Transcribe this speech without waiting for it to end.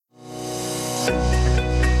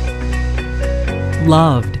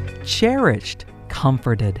Loved, cherished,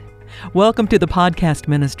 comforted. Welcome to the podcast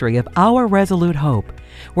ministry of Our Resolute Hope,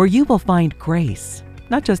 where you will find grace,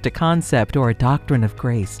 not just a concept or a doctrine of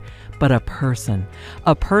grace, but a person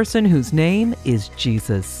whose name is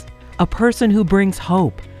Jesus, a person who brings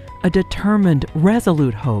hope, a determined,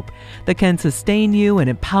 resolute hope that can sustain you and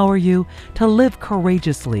empower you to live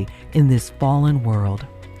courageously in this fallen world.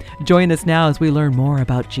 Join us now as we learn more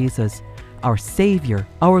about Jesus, our Savior,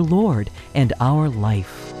 our Lord, and our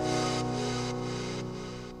life.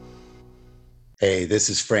 Hey, this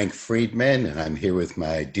is Frank Friedman, and I'm here with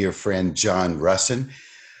my dear friend John Russin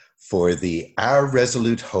for the Our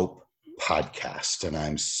Resolute Hope podcast. And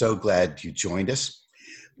I'm so glad you joined us.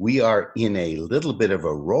 We are in a little bit of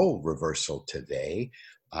a role reversal today.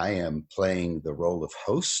 I am playing the role of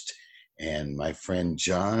host, and my friend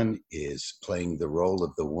John is playing the role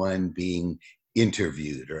of the one being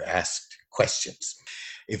interviewed or asked questions.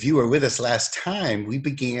 If you were with us last time, we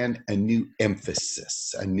began a new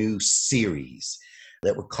emphasis, a new series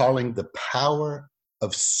that we're calling The Power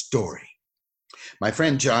of Story. My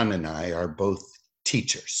friend John and I are both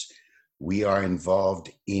teachers. We are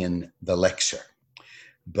involved in the lecture,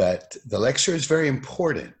 but the lecture is very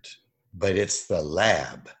important, but it's the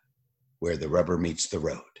lab where the rubber meets the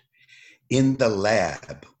road. In the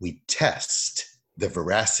lab, we test the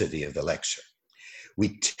veracity of the lecture.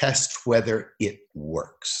 We test whether it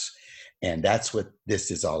works. And that's what this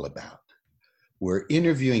is all about. We're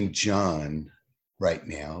interviewing John right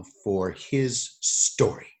now for his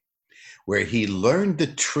story, where he learned the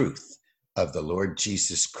truth of the Lord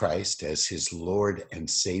Jesus Christ as his Lord and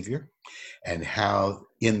Savior, and how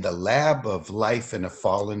in the lab of life in a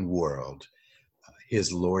fallen world,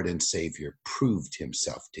 his Lord and Savior proved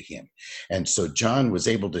himself to him. And so John was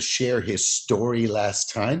able to share his story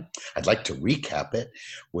last time. I'd like to recap it,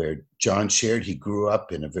 where John shared he grew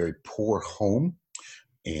up in a very poor home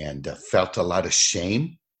and felt a lot of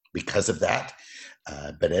shame because of that.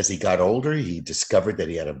 But as he got older, he discovered that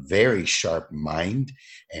he had a very sharp mind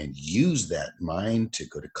and used that mind to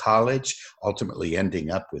go to college, ultimately ending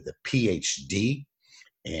up with a PhD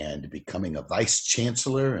and becoming a vice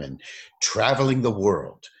chancellor and traveling the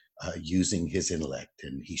world using his intellect.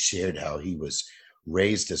 And he shared how he was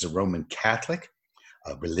raised as a Roman Catholic,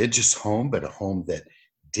 a religious home, but a home that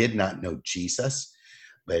did not know Jesus.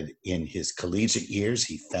 But in his collegiate years,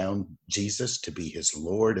 he found Jesus to be his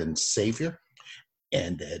Lord and Savior,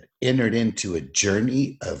 and had entered into a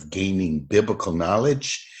journey of gaining biblical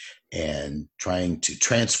knowledge and trying to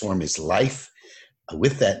transform his life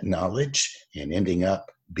with that knowledge, and ending up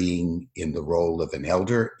being in the role of an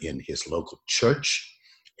elder in his local church.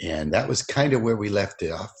 And that was kind of where we left it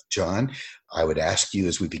off. John, I would ask you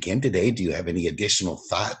as we begin today, do you have any additional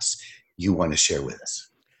thoughts you want to share with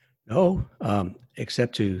us? No,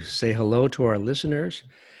 except to say hello to our listeners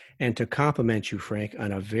and to compliment you, Frank,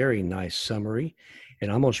 on a very nice summary. It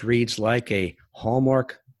almost reads like a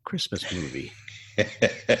Hallmark Christmas movie.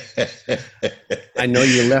 I know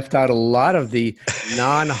you left out a lot of the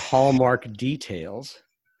non-Hallmark details,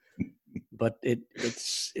 but it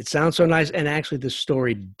sounds so nice, and actually the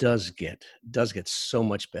story does get so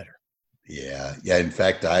much better. Yeah. In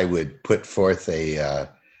fact, I would put forth a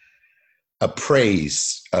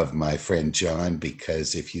praise of my friend John,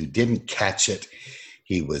 because if you didn't catch it,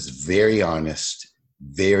 he was very honest,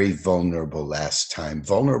 very vulnerable last time,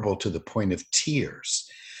 vulnerable to the point of tears,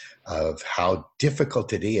 of how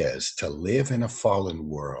difficult it is to live in a fallen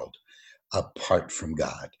world apart from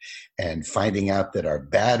God, and finding out that our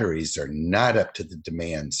batteries are not up to the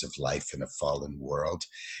demands of life in a fallen world.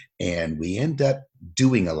 And we end up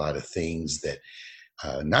doing a lot of things that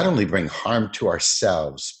not only bring harm to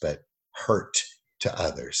ourselves, but hurt to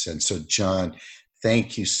others. And so, John,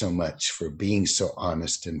 thank you so much for being so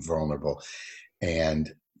honest and vulnerable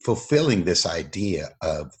and fulfilling this idea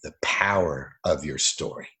of the power of your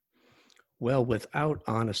story. Well, without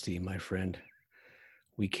honesty, my friend,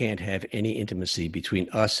 we can't have any intimacy between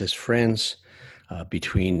us as friends,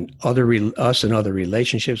 between us and other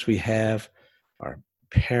relationships we have, our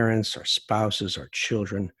parents, our spouses, our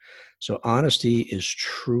children. So honesty is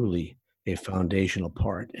truly a foundational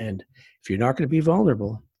part. And if you're not going to be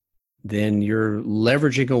vulnerable, then you're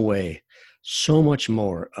leveraging away so much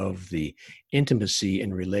more of the intimacy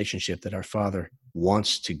and relationship that our Father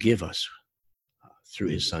wants to give us through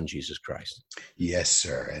his Son, Jesus Christ. Yes,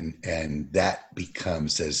 sir. And that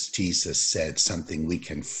becomes, as Jesus said, something we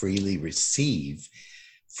can freely receive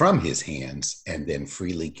from his hands and then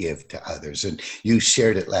freely give to others. And you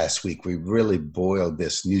shared it last week. We really boiled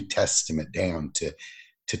this New Testament down to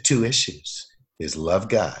two issues: is love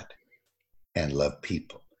God and love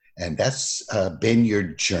people. and that's been your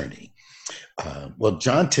journey. Well,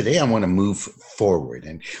 John, today I want to move forward,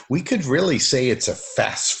 and we could really say it's a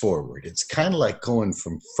fast forward. It's kind of like going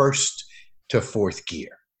from first to fourth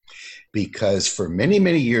gear, because for many,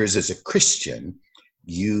 many years as a Christian,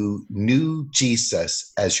 you knew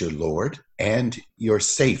Jesus as your Lord and your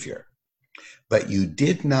Savior, but you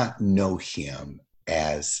did not know him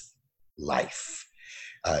as life.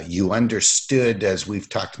 You understood, as we've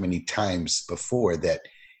talked many times before, that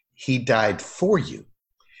he died for you,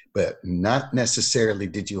 but not necessarily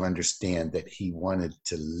did you understand that he wanted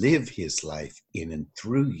to live his life in and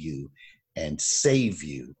through you and save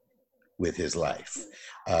you with his life.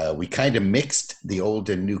 We kind of mixed the old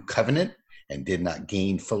and new covenant and did not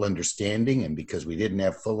gain full understanding. And because we didn't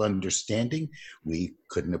have full understanding, we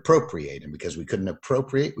couldn't appropriate. And because we couldn't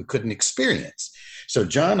appropriate, we couldn't experience. So,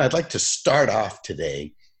 John, I'd like to start off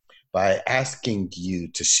today by asking you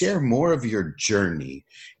to share more of your journey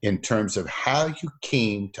in terms of how you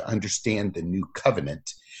came to understand the new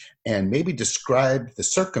covenant, and maybe describe the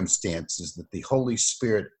circumstances that the Holy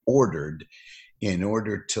Spirit ordered in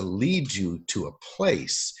order to lead you to a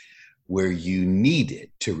place where you needed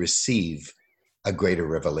to receive a greater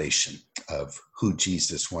revelation of who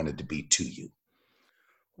Jesus wanted to be to you.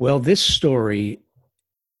 Well, this story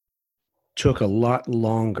took a lot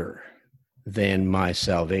longer than my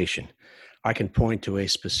salvation. I can point to a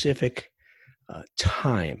specific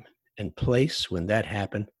time and place when that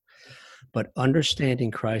happened, but understanding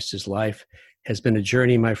Christ's life has been a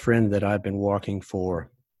journey, my friend, that I've been walking for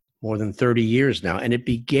more than 30 years now, and it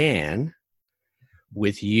began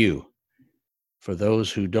with you. For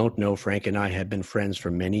those who don't know, Frank and I have been friends for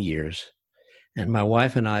many years, and my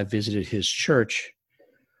wife and I visited his church,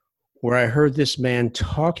 where I heard this man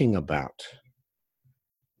talking about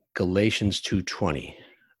Galatians 2:20.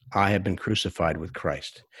 I have been crucified with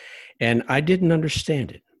Christ. And I didn't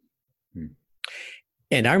understand it.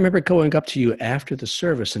 And I remember going up to you after the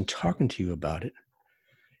service and talking to you about it.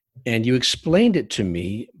 And you explained it to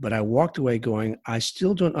me, but I walked away going, I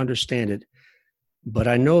still don't understand it, but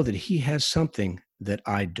I know that he has something that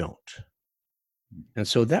I don't. And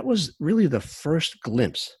so that was really the first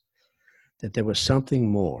glimpse that there was something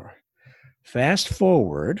more. Fast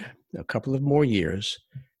forward a couple of more years,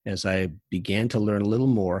 as I began to learn a little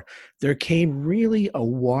more, there came really a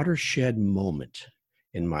watershed moment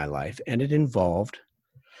in my life, and it involved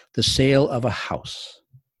the sale of a house.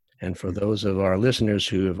 And for those of our listeners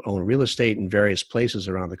who have owned real estate in various places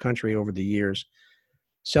around the country over the years,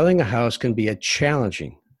 selling a house can be a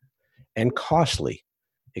challenging and costly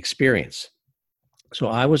experience. So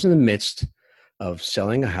I was in the midst of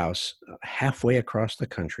selling a house halfway across the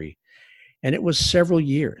country, and it was several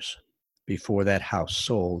years before that house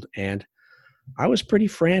sold, and I was pretty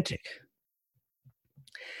frantic.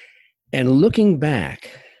 And looking back,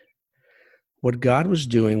 what God was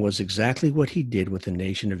doing was exactly what he did with the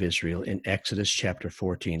nation of Israel in Exodus chapter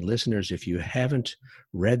 14. Listeners, if you haven't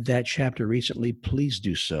read that chapter recently, please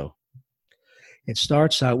do so. It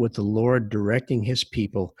starts out with the Lord directing his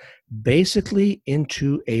people basically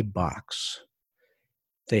into a box.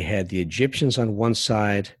 They had the Egyptians on one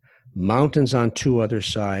side, mountains on two other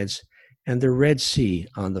sides, and the Red Sea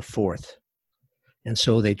on the fourth. And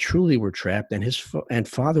so they truly were trapped, and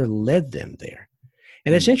Father led them there.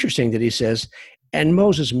 And it's interesting that he says, and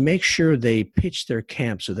Moses, make sure they pitch their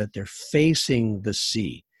camp so that they're facing the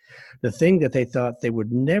sea. The thing that they thought they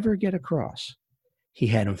would never get across, he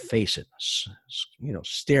had them face it,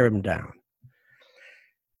 stare them down.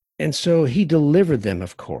 And so he delivered them,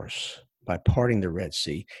 of course, by parting the Red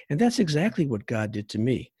Sea. And that's exactly what God did to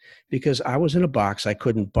me, because I was in a box. I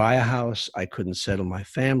couldn't buy a house. I couldn't settle my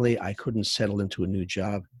family. I couldn't settle into a new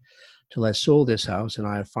job till I sold this house. And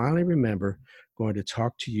I finally remember going to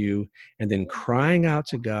talk to you and then crying out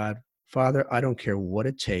to God, Father, I don't care what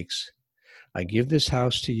it takes. I give this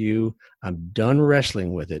house to you. I'm done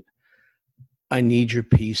wrestling with it. I need your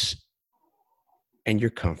peace and your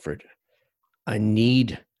comfort. I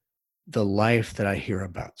need the life that I hear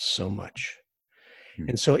about so much.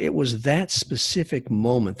 And so it was that specific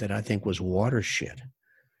moment that I think was watershed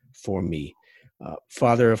for me.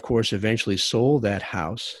 Father, of course, eventually sold that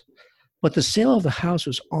house, but the sale of the house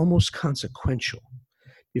was almost consequential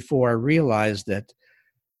before I realized that,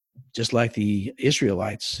 just like the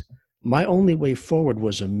Israelites, my only way forward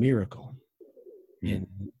was a miracle. In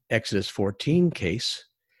Exodus 14 case,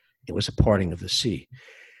 it was a parting of the sea.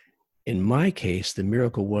 In my case, the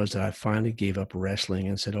miracle was that I finally gave up wrestling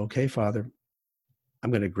and said, okay, Father, I'm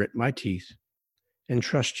going to grit my teeth and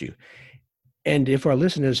trust you. And if our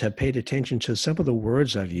listeners have paid attention to some of the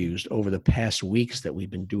words I've used over the past weeks that we've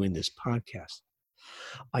been doing this podcast,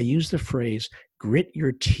 I use the phrase grit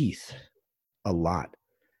your teeth a lot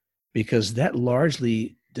because that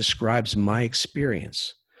largely describes my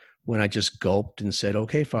experience when I just gulped and said,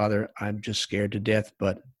 okay, Father, I'm just scared to death,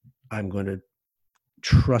 but I'm going to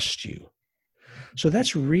trust you. So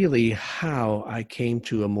that's really how I came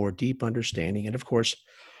to a more deep understanding. And of course,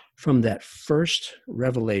 from that first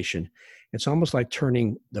revelation, it's almost like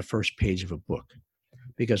turning the first page of a book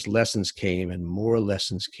because lessons came and more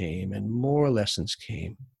lessons came and more lessons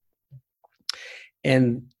came.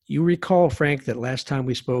 And you recall, Frank, that last time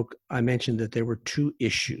we spoke, I mentioned that there were two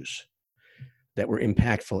issues that were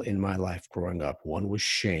impactful in my life growing up. One was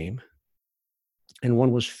shame and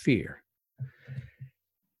one was fear.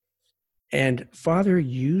 And Father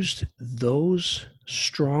used those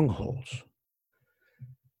strongholds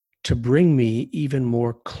to bring me even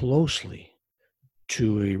more closely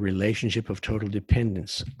to a relationship of total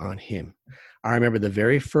dependence on him. I remember the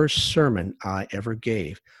very first sermon I ever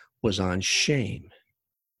gave was on shame.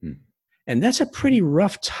 And that's a pretty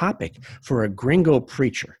rough topic for a gringo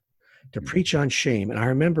preacher to preach on shame. And I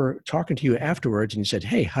remember talking to you afterwards and you said,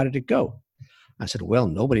 hey, how did it go? I said, well,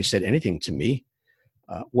 nobody said anything to me.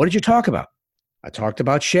 What did you talk about? I talked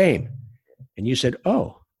about shame. And you said,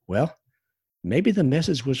 oh, well, maybe the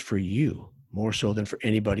message was for you more so than for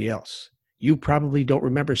anybody else. You probably don't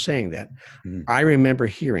remember saying that. I remember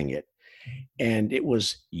hearing it. And it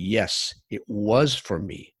was, yes, it was for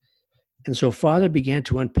me. And so Father began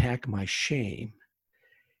to unpack my shame.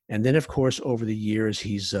 And then, of course, over the years,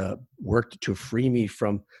 he's worked to free me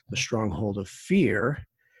from the stronghold of fear.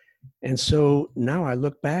 And so now I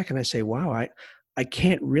look back and I say, wow, I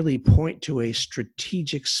can't really point to a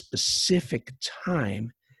strategic, specific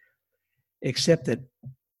time, except that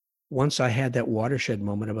once I had that watershed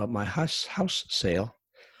moment about my house sale,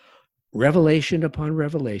 revelation upon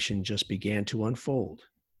revelation just began to unfold.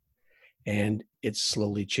 And it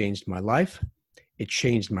slowly changed my life. It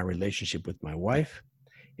changed my relationship with my wife.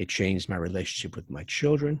 It changed my relationship with my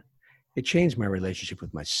children. It changed my relationship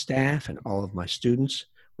with my staff and all of my students,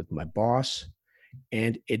 with my boss.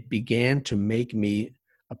 And it began to make me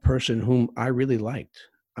a person whom I really liked.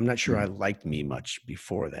 I'm not sure I liked me much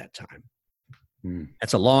before that time.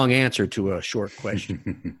 That's a long answer to a short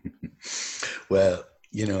question. Well,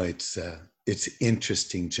 it's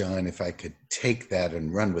interesting, John, if I could take that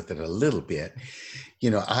and run with it a little bit.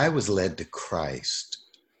 I was led to Christ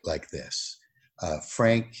like this.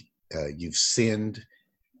 Frank, you've sinned.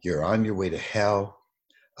 You're on your way to hell.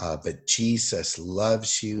 But Jesus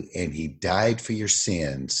loves you and he died for your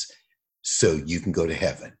sins so you can go to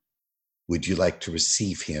heaven. Would you like to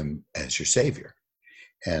receive him as your savior?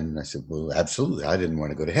 And I said, well, absolutely. I didn't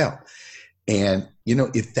want to go to hell. And,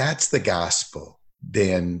 if that's the gospel,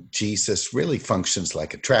 then Jesus really functions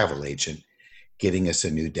like a travel agent, getting us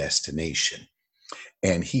a new destination.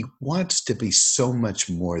 And he wants to be so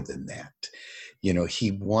much more than that.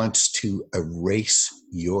 He wants to erase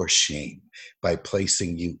your shame by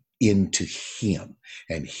placing you into him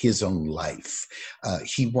and his own life.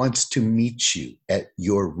 He wants to meet you at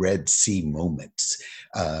your Red Sea moments,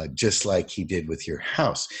 just like he did with your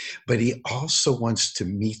house. But he also wants to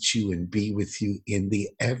meet you and be with you in the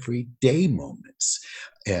everyday moments.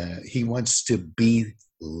 He wants to be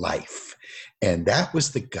life. And that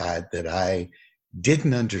was the God that I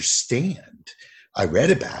didn't understand. I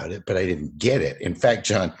read about it, but I didn't get it. In fact,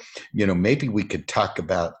 John, maybe we could talk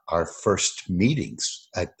about our first meetings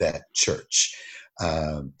at that church.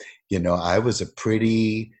 I was a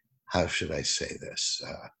pretty, how should I say this?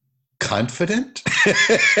 Confident,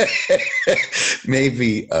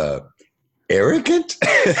 maybe arrogant.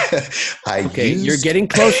 You're getting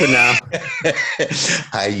closer now.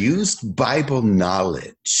 I used Bible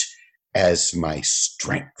knowledge as my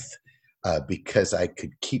strength. Because I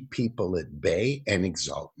could keep people at bay and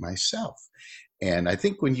exalt myself. And I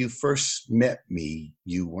think when you first met me,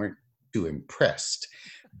 you weren't too impressed.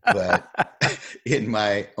 But in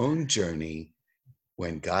my own journey,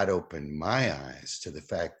 when God opened my eyes to the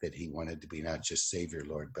fact that he wanted to be not just Savior,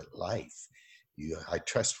 Lord, but life, I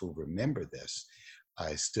trust will remember this.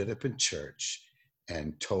 I stood up in church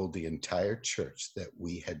and told the entire church that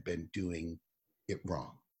we had been doing it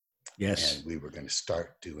wrong. Yes. And we were going to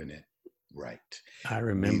start doing it right. I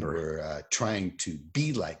remember. We were trying to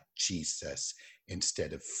be like Jesus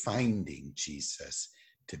instead of finding Jesus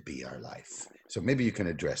to be our life. So maybe you can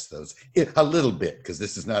address those a little bit, because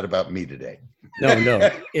this is not about me today. No,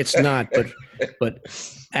 it's not. But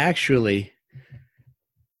actually,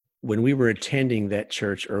 when we were attending that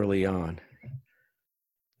church early on,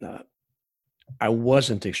 I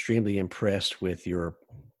wasn't extremely impressed with your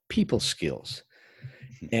people skills.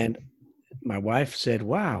 And my wife said,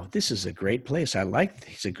 "Wow, this is a great place.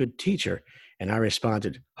 He's a good teacher." And I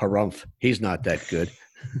responded, "Harumph, he's not that good."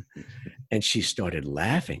 And she started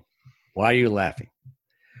laughing. "Why are you laughing?"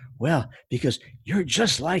 "Well, because you're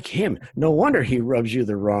just like him. No wonder he rubs you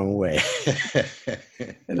the wrong way."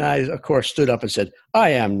 And I, of course, stood up and said, "I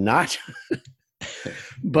am not."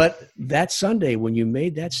 But that Sunday, when you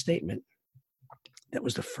made that statement, that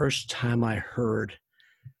was the first time I heard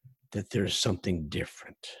that there's something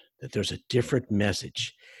different, that there's a different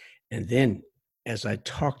message. And then as I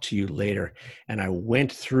talked to you later and I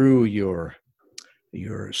went through your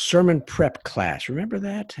sermon prep class, remember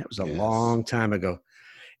that? That was a Yes. long time ago.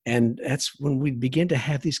 And that's when we begin to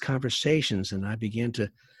have these conversations, and I began to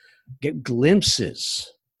get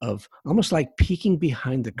glimpses of almost like peeking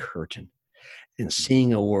behind the curtain and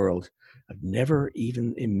seeing a world I've never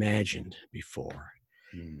even imagined before.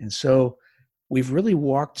 And so we've really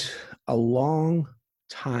walked a long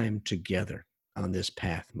time together on this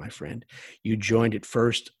path, my friend. You joined it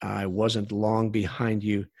first. I wasn't long behind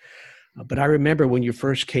you. But I remember when you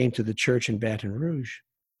first came to the church in Baton Rouge,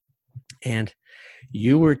 and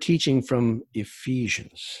you were teaching from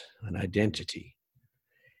Ephesians, an identity.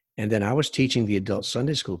 And then I was teaching the adult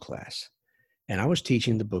Sunday school class, and I was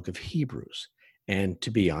teaching the book of Hebrews. And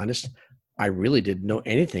to be honest, I really didn't know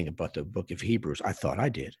anything about the book of Hebrews. I thought I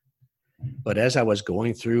did. But as I was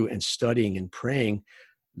going through and studying and praying,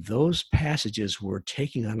 those passages were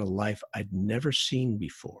taking on a life I'd never seen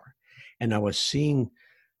before. And I was seeing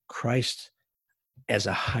Christ as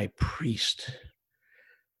a high priest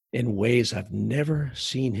in ways I've never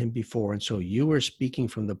seen him before. And so you were speaking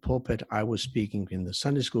from the pulpit, I was speaking in the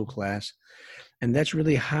Sunday school class. And that's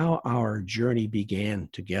really how our journey began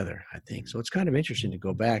together, I think. So it's kind of interesting to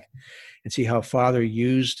go back and see how Father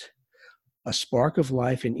used a spark of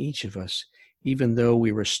life in each of us, even though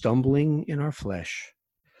we were stumbling in our flesh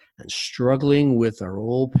and struggling with our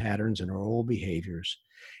old patterns and our old behaviors.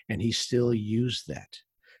 And he still used that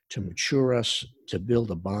to mature us, to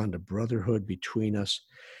build a bond of brotherhood between us,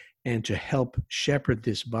 and to help shepherd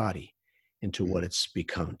this body into what it's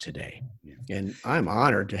become today. Yeah. And I'm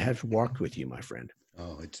honored to have walked with you, my friend.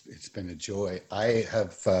 Oh, it's been a joy. I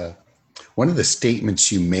have one of the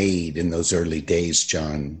statements you made in those early days,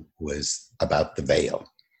 John, was about the veil.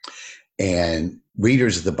 And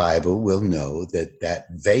readers of the Bible will know that that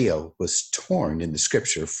veil was torn in the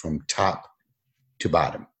scripture from top to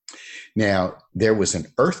bottom. Now, there was an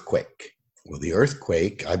earthquake. Well, the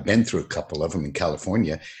earthquake, I've been through a couple of them in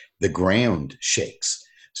California, the ground shakes.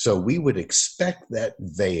 So we would expect that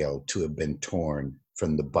veil to have been torn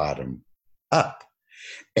from the bottom up.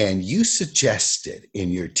 And you suggested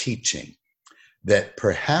in your teaching that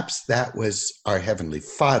perhaps that was our Heavenly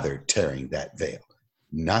Father tearing that veil,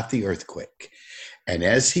 not the earthquake. And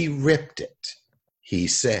as he ripped it, he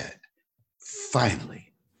said,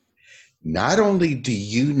 finally, not only do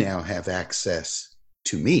you now have access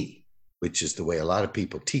to me, which is the way a lot of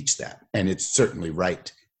people teach that, and it's certainly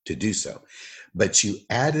right to do so, but you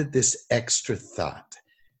added this extra thought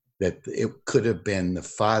that it could have been the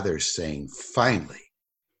Father saying, finally,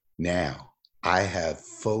 now I have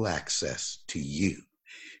full access to you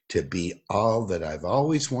to be all that I've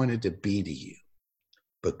always wanted to be to you,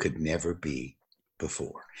 but could never be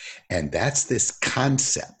before. And that's this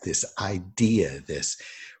concept, this idea, this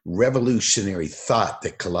revolutionary thought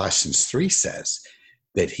that Colossians 3 says,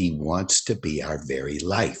 that he wants to be our very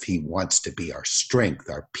life. He wants to be our strength,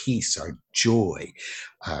 our peace, our joy,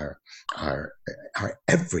 our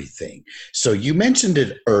everything. So you mentioned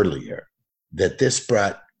it earlier that this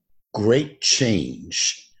brought great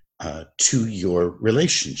change to your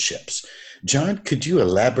relationships. John, could you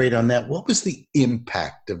elaborate on that? What was the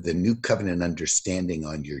impact of the New Covenant understanding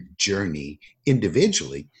on your journey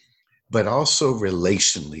individually, but also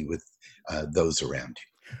relationally with those around you?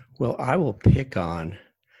 Well, I will pick on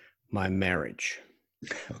my marriage.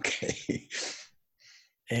 Okay.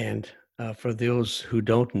 And for those who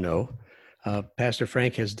don't know, Pastor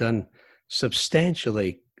Frank has done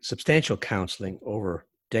substantial counseling over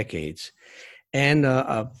decades and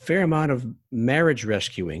a fair amount of marriage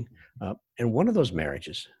rescuing. And one of those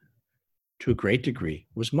marriages, to a great degree,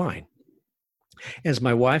 was mine. As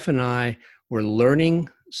my wife and I were learning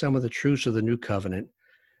some of the truths of the New Covenant,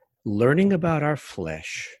 learning about our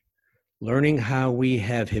flesh, learning how we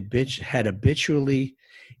had habitually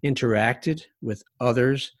interacted with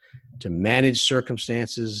others to manage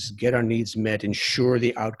circumstances, get our needs met, ensure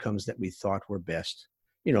the outcomes that we thought were best,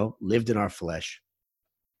 lived in our flesh.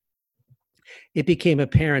 It became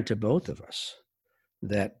apparent to both of us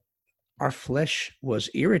that our flesh was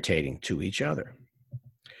irritating to each other.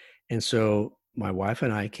 And so my wife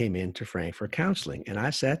and I came in to Frank for counseling, and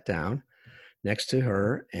I sat down next to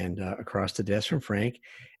her and across the desk from Frank.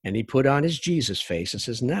 And he put on his Jesus face and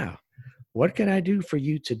says, "Now, what can I do for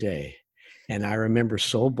you today?" And I remember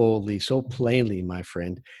so boldly, so plainly, my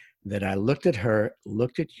friend, that I looked at her,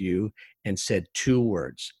 looked at you, and said two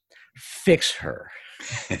words: "Fix her."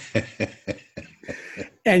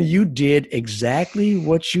 And you did exactly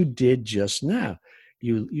what you did just now.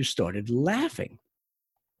 You started laughing.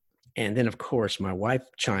 And then, of course, my wife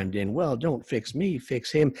chimed in, "Well, don't fix me,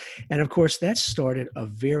 fix him." And of course, that started a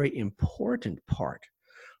very important part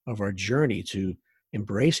of our journey to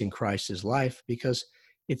embracing Christ's life, because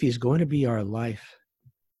if he's going to be our life,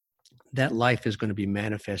 that life is going to be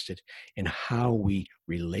manifested in how we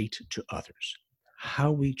relate to others,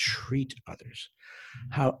 how we treat others,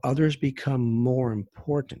 how others become more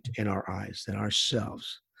important in our eyes than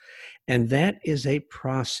ourselves. And that is a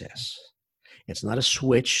process. It's not a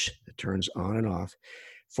switch that turns on and off.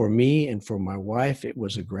 For me and for my wife, it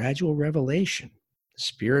was a gradual revelation. The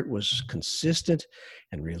Spirit was consistent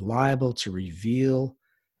and reliable to reveal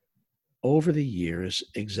over the years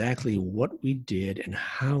exactly what we did and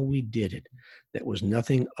how we did it. That was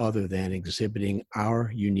nothing other than exhibiting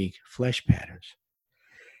our unique flesh patterns.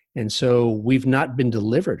 And so we've not been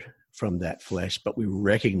delivered from that flesh, but we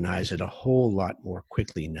recognize it a whole lot more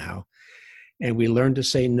quickly now. And we learn to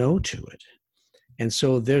say no to it. And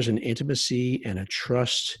so there's an intimacy and a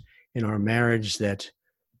trust in our marriage that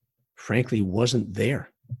frankly wasn't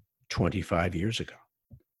there 25 years ago.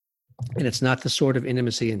 And it's not the sort of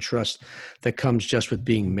intimacy and trust that comes just with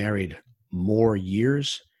being married more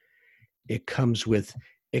years. It comes with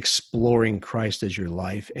exploring Christ as your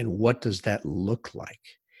life, and what does that look like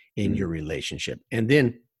in your relationship. And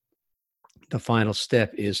then the final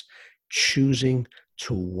step is choosing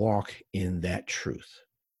to walk in that truth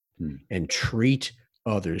and treat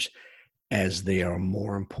others as they are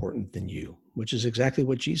more important than you, which is exactly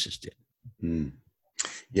what Jesus did.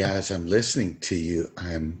 Yeah, as I'm listening to you,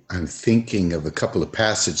 I'm thinking of a couple of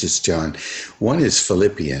passages, John. One is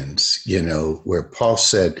Philippians, where Paul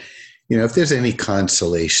said, if there's any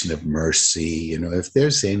consolation of mercy, if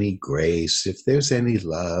there's any grace, if there's any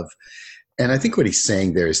love. And I think what he's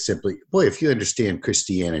saying there is simply, boy, if you understand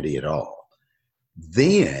Christianity at all,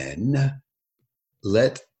 then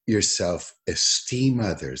let yourself esteem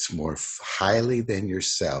others more highly than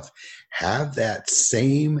yourself. Have that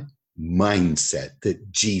same mindset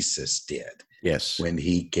that Jesus did. Yes. When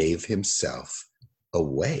he gave himself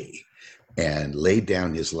away and laid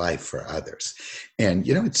down his life for others. And,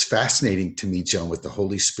 it's fascinating to me, John, what the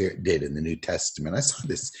Holy Spirit did in the New Testament. I saw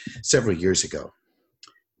this several years ago.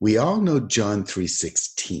 We all know John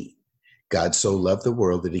 3:16. God so loved the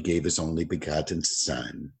world that he gave his only begotten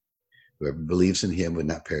Son. Whoever believes in him would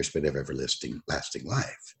not perish but have everlasting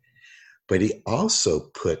life. But he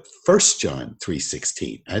also put 1 John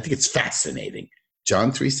 3:16. I think it's fascinating.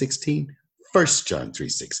 John 3:16, 1 John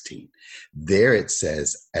 3:16. There it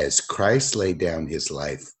says, as Christ laid down his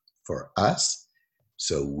life for us,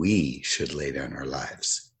 so we should lay down our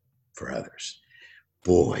lives for others.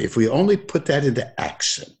 Boy, if we only put that into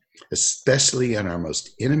action, especially in our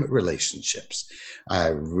most intimate relationships, I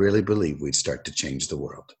really believe we'd start to change the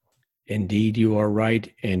world. Indeed, you are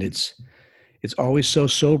right. And it's always so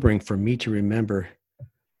sobering for me to remember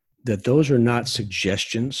that those are not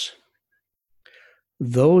suggestions.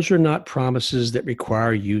 Those are not promises that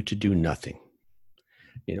require you to do nothing.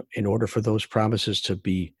 In order for those promises to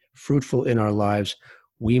be fruitful in our lives,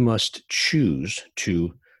 we must choose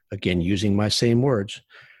to, again, using my same words,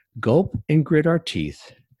 gulp and grit our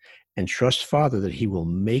teeth and trust Father that he will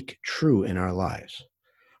make true in our lives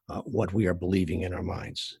what we are believing in our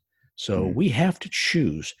minds. So we have to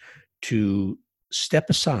choose to step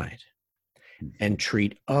aside and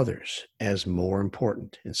treat others as more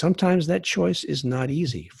important. And sometimes that choice is not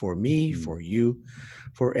easy for me, for you,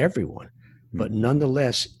 for everyone. But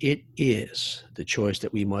nonetheless, it is the choice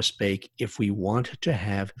that we must make if we want to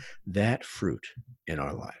have that fruit in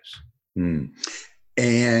our lives.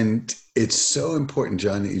 And it's so important,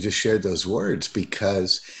 John, that you just shared those words,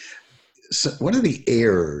 because one of the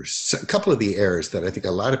errors, a couple of the errors that I think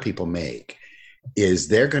a lot of people make is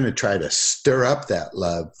they're going to try to stir up that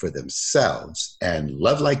love for themselves and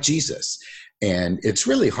love like Jesus. And it's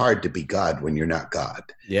really hard to be God when you're not God.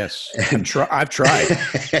 Yes, I've tried.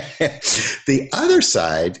 The other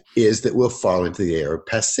side is that we'll fall into the error of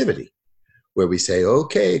passivity, where we say,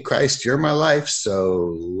 okay, Christ, you're my life,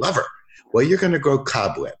 so love her. Well, you're going to grow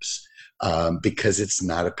cobwebs because it's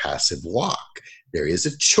not a passive walk. There is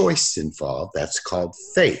a choice involved. That's called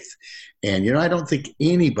faith. And, I don't think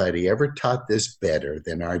anybody ever taught this better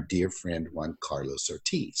than our dear friend Juan Carlos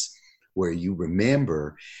Ortiz. where you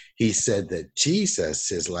remember he said that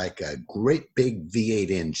Jesus is like a great big V8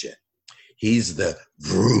 engine. He's the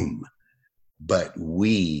vroom, but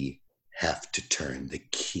we have to turn the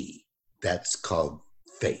key. That's called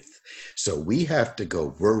faith. So we have to go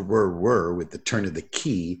whir with the turn of the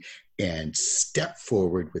key and step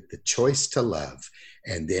forward with the choice to love.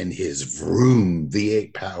 And then his vroom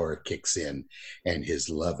V8 power kicks in and his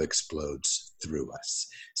love explodes through us.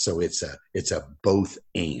 So it's a both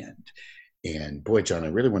and. And boy, John, I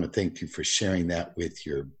really want to thank you for sharing that with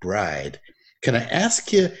your bride. Can I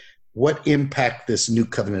ask you what impact this new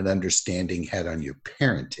covenant understanding had on your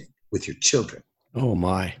parenting with your children? Oh,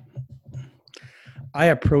 my. I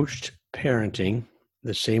approached parenting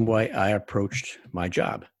the same way I approached my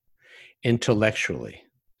job, intellectually.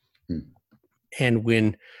 And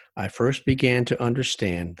when I first began to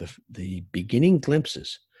understand the beginning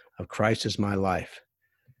glimpses of Christ as my life,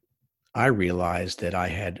 I realized that I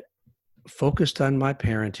had focused on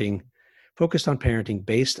parenting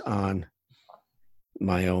based on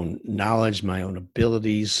my own knowledge, my own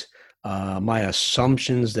abilities, my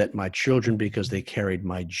assumptions that my children, because they carried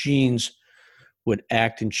my genes, would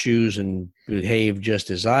act and choose and behave just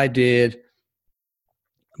as I did.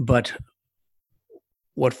 But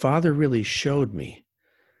what Father really showed me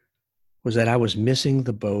was that I was missing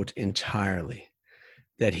the boat entirely,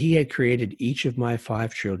 that he had created each of my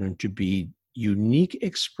 5 children to be unique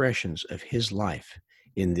expressions of his life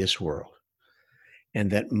in this world, and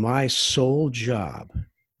that my sole job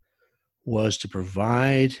was to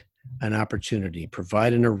provide an opportunity,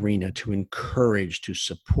 provide an arena to encourage, to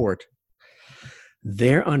support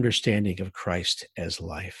their understanding of Christ as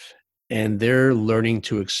life and their learning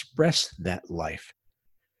to express that life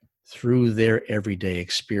through their everyday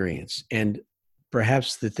experience. And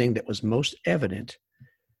perhaps the thing that was most evident,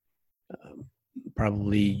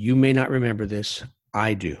 probably you may not remember this,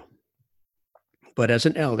 I do. But as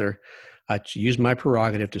an elder, I used my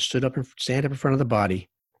prerogative to stand up in front of the body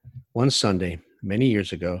one Sunday many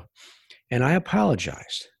years ago, and I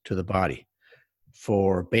apologized to the body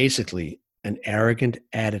for basically an arrogant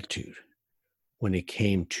attitude when it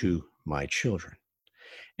came to my children.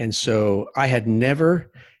 And so I had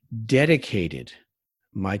never dedicated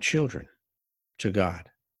my children to God.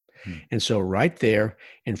 And so right there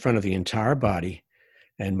in front of the entire body,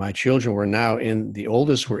 and my children were now the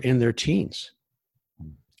oldest were in their teens.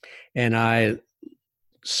 And I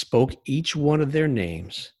spoke each one of their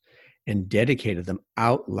names and dedicated them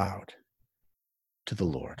out loud to the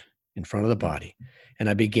Lord in front of the body. And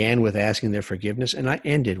I began with asking their forgiveness, and I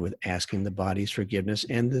ended with asking the body's forgiveness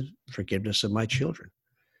and the forgiveness of my children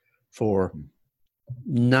for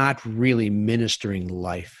not really ministering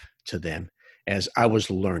life to them as I was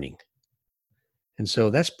learning. And so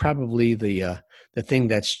that's probably the thing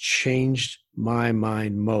that's changed my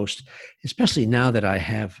mind most, especially now that I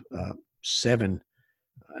have 7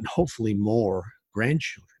 and hopefully more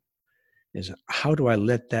grandchildren, is how do I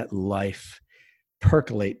let that life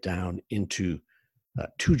percolate down into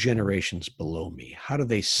 2 generations below me? How do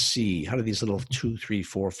they see? How do these little 2, 3,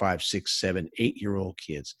 4, 5, 6, 7, 8-year-old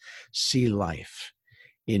kids see life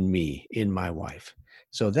in me, in my wife?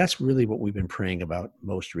 So that's really what we've been praying about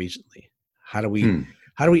most recently. How do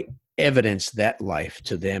we evidence that life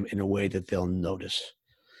to them in a way that they'll notice?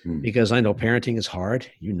 Because I know parenting is hard.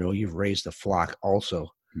 You know, you've raised a flock also.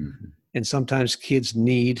 And sometimes kids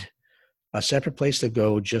need a separate place to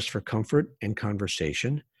go just for comfort and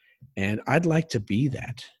conversation. And I'd like to be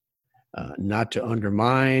that, not to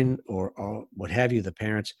undermine or what have you, the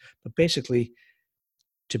parents, but basically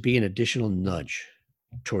to be an additional nudge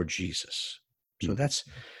toward Jesus. So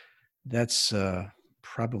that's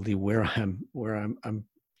probably where I'm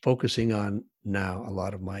focusing on now a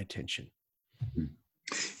lot of my attention.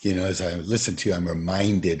 You know, as I listen to you, I'm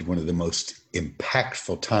reminded one of the most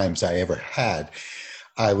impactful times I ever had.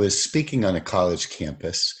 I was speaking on a college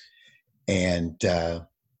campus, and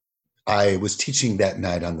I was teaching that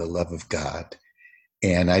night on the love of God.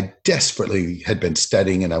 And I desperately had been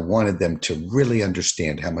studying, and I wanted them to really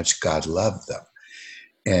understand how much God loved them.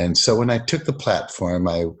 And so when I took the platform,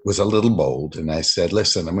 I was a little bold, and I said,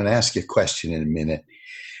 listen, I'm going to ask you a question in a minute.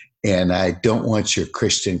 And I don't want your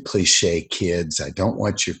Christian cliche, kids. I don't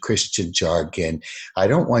want your Christian jargon. I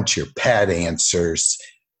don't want your pat answers.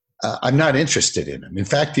 I'm not interested in them. In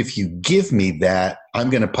fact, if you give me that,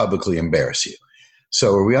 I'm going to publicly embarrass you.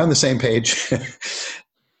 So are we on the same page?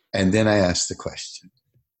 And then I asked the question,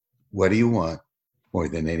 what do you want more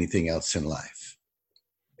than anything else in life?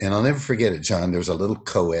 And I'll never forget it, John. There was a little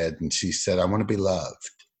co-ed, and she said, I want to be loved.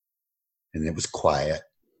 And it was quiet.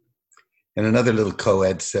 And another little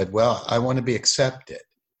co-ed said, well, I want to be accepted,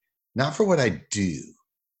 not for what I do,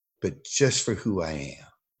 but just for who I am.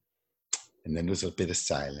 And then there was a bit of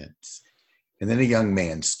silence. And then a young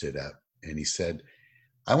man stood up and he said,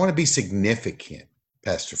 I want to be significant,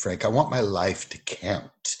 Pastor Frank. I want my life to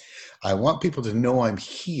count. I want people to know I'm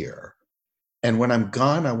here. And when I'm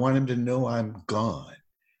gone, I want them to know I'm gone.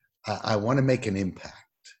 I want to make an impact.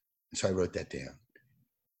 So I wrote that down.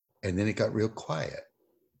 And then it got real quiet.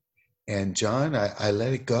 And John, I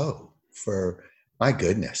let it go for, my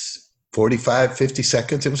goodness, 45, 50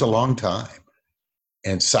 seconds. It was a long time.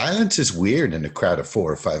 And silence is weird in a crowd of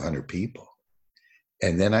 400 or 500 people.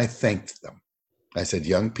 And then I thanked them. I said,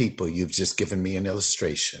 young people, you've just given me an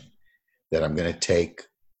illustration that I'm going to take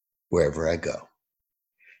wherever I go.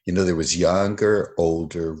 You know, there was younger,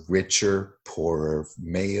 older, richer, poorer,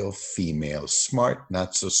 male, female, smart,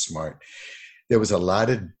 not so smart. There was a lot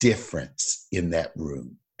of difference in that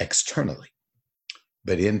room externally.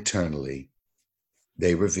 But internally,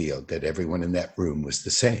 they revealed that everyone in that room was the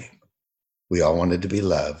same. We all wanted to be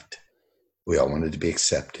loved. We all wanted to be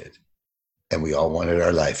accepted. And we all wanted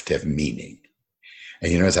our life to have meaning.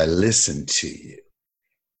 And, you know, as I listen to you,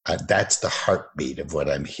 that's the heartbeat of what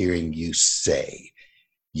I'm hearing you say.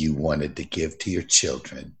 You wanted to give to your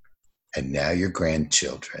children and now your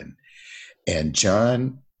grandchildren. And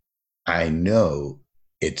John, I know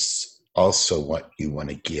it's also what you want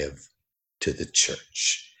to give to the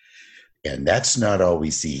church. And that's not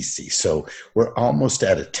always easy. So we're almost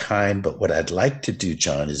out of time. But what I'd like to do,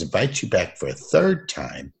 John, is invite you back for a third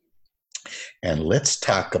time. And let's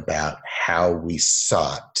talk about how we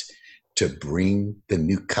sought to bring the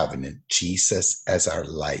new covenant, Jesus as our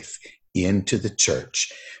life, into the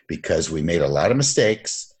church, because we made a lot of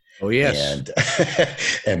mistakes. Oh, yes.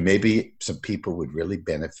 And maybe some people would really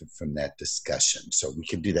benefit from that discussion. So we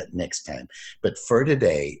can do that next time. But for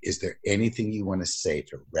today, is there anything you want to say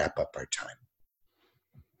to wrap up our time?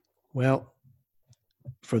 Well,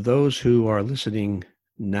 for those who are listening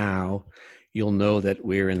now, you'll know that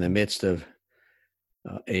we're in the midst of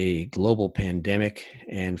a global pandemic,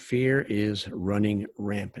 and fear is running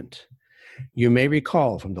rampant. You may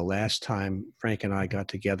recall from the last time Frank and I got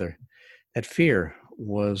together that fear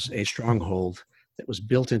was a stronghold that was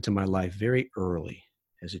built into my life very early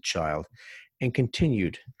as a child and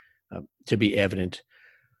continued to be evident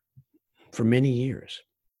for many years.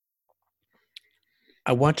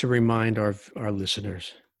 I want to remind our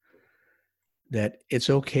listeners that it's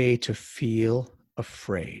okay to feel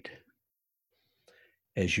afraid.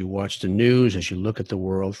 As you watch the news, as you look at the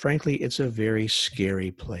world, frankly, it's a very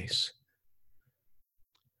scary place.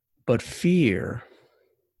 But fear,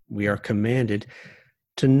 we are commanded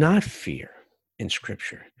to not fear in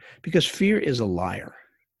Scripture, because fear is a liar.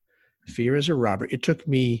 Fear is a robber. It took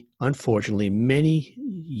me, unfortunately, many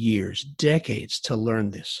years, decades to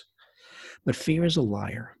learn this. But fear is a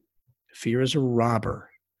liar. Fear is a robber.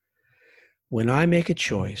 When I make a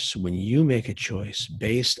choice, when you make a choice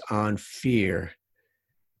based on fear,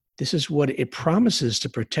 this is what it promises to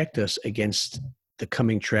protect us against the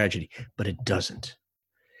coming tragedy, but it doesn't.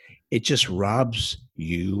 It just robs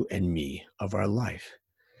you and me of our life.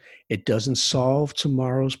 It doesn't solve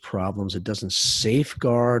tomorrow's problems. It doesn't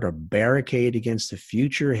safeguard or barricade against the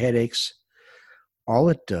future headaches. All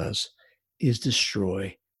it does is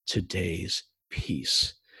destroy today's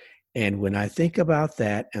peace. And when I think about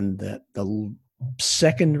that and the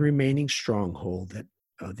second remaining stronghold that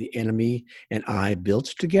the enemy and I built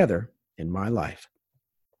together in my life,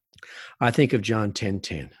 I think of John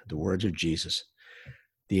 10:10, the words of Jesus.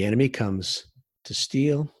 The enemy comes to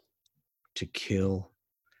steal, to kill,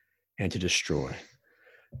 and to destroy,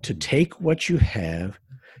 to take what you have,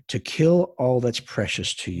 to kill all that's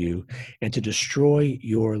precious to you, and to destroy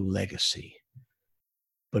your legacy.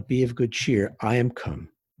 But be of good cheer. I am come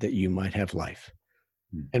that you might have life.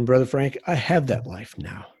 And Brother Frank, I have that life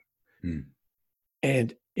now.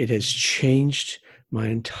 And it has changed my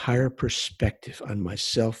entire perspective on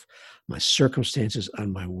myself, my circumstances,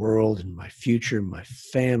 on my world, and my future, my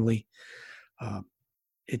family.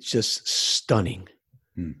 It's just stunning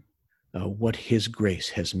what His grace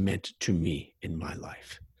has meant to me in my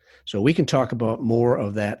life. So we can talk about more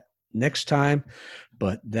of that next time,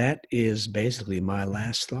 but that is basically my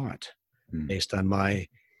last thought based on my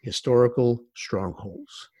historical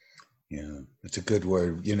strongholds. Yeah, that's a good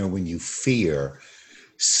word. You know, when you fear,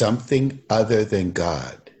 something other than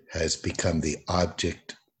God has become the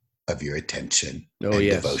object of your attention and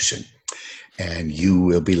devotion. And you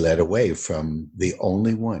will be led away from the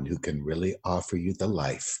only one who can really offer you the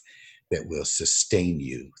life that will sustain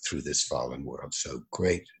you through this fallen world. So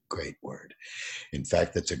great, great word. In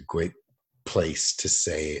fact, that's a great place to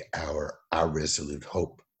say our Resolute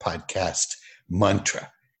Hope podcast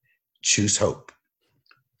mantra. Choose hope.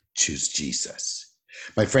 choose Jesus.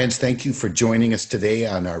 My friends, thank you for joining us today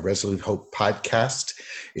on our Resolute Hope podcast.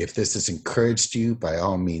 If this has encouraged you, by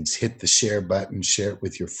all means, hit the share button, share it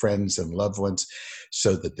with your friends and loved ones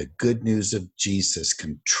so that the good news of Jesus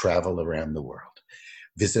can travel around the world.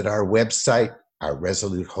 Visit our website,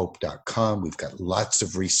 ourresolutehope.com. We've got lots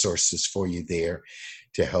of resources for you there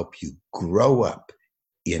to help you grow up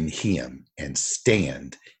in Him and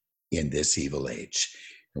stand in this evil age.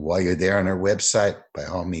 And while you're there on our website, by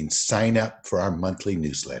all means, sign up for our monthly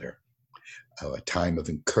newsletter, a time of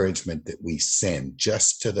encouragement that we send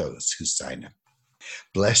just to those who sign up.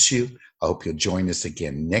 Bless you. I hope you'll join us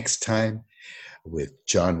again next time with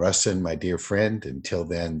John Russin, my dear friend. Until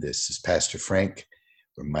then, this is Pastor Frank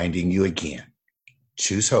reminding you again,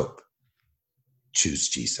 choose hope, choose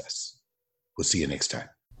Jesus. We'll see you next time.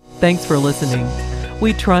 Thanks for listening.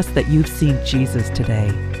 We trust that you've seen Jesus today.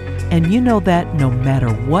 And you know that no matter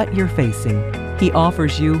what you're facing, He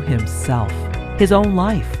offers you Himself, His own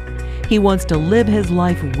life. He wants to live His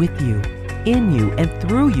life with you, in you, and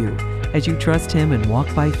through you as you trust Him and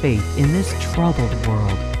walk by faith in this troubled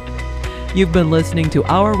world. You've been listening to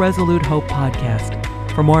Our Resolute Hope podcast.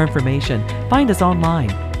 For more information, find us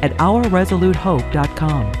online at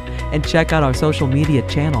ourresolutehope.com and check out our social media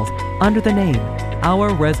channels under the name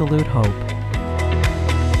Our Resolute Hope.